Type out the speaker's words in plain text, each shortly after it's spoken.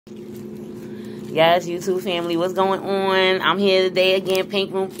Yes, YouTube family, what's going on? I'm here today again,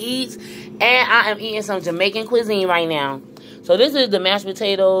 Pink Room Eats, and I am eating some Jamaican cuisine right now. So this is the mashed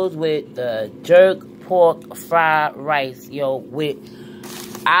potatoes with the jerk pork fried rice, yo, with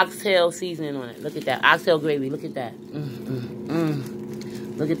oxtail seasoning on it. Look at that, oxtail gravy. Look at that.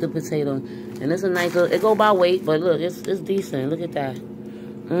 Look at the potato, and it's a nice little. It go by weight, but look, it's decent. Look at that.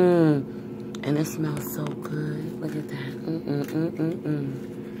 And it smells so good. Look at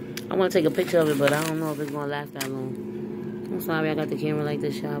that. I want to take a picture of it, but I don't know if it's going to last that long. I'm sorry I got the camera like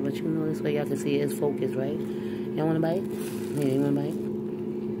this, y'all, but you know this way y'all can see it's focused, right? Y'all want a bite? Yeah, you want a bite?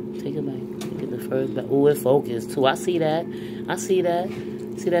 Take a bite. Look at the first bite. Oh, it's focused, too. I see that. I see that.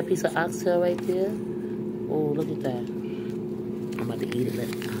 See that piece of oxtail right there? Oh, look at that. I'm about to eat it.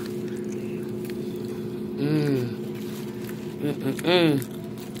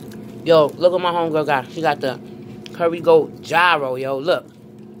 Yo, look what my homegirl got. She got the curry goat gyro, yo. Look.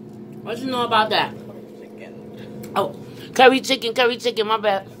 What you know about that? Chicken. Oh, curry chicken, my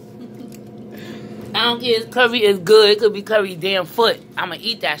bad. I don't care if curry is good. It could be curry damn foot. I'ma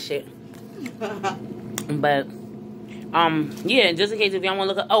eat that shit. But, yeah, just in case if y'all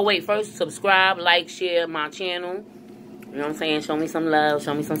want to look up. Oh, wait, first, subscribe, like, share my channel. You know what I'm saying? Show me some love.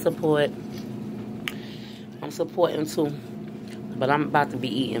 Show me some support. I'm supporting, too. But I'm about to be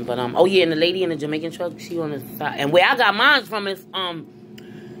eating. But, oh, yeah, and the lady in the Jamaican truck, she on the side. And where I got mine from is,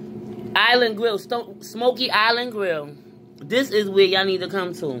 Island Grill, Smokey Island Grill. This is where y'all need to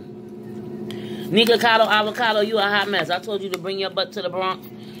come to. Nicocado, avocado, you a hot mess. I told you to bring your butt to the Bronx.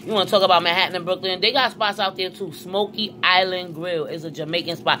 You want to talk about Manhattan and Brooklyn? They got spots out there too. Smokey Island Grill is a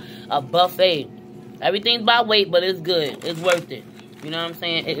Jamaican spot, a buffet. Everything's by weight, but it's good. It's worth it. You know what I'm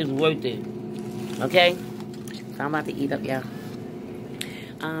saying? It is worth it. Okay? So I'm about to eat up, y'all.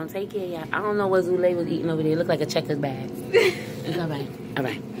 Take care, y'all. I don't know what Zule was eating over there. It looked like a checkers bag. It's all right. All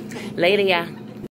right. Later, y'all.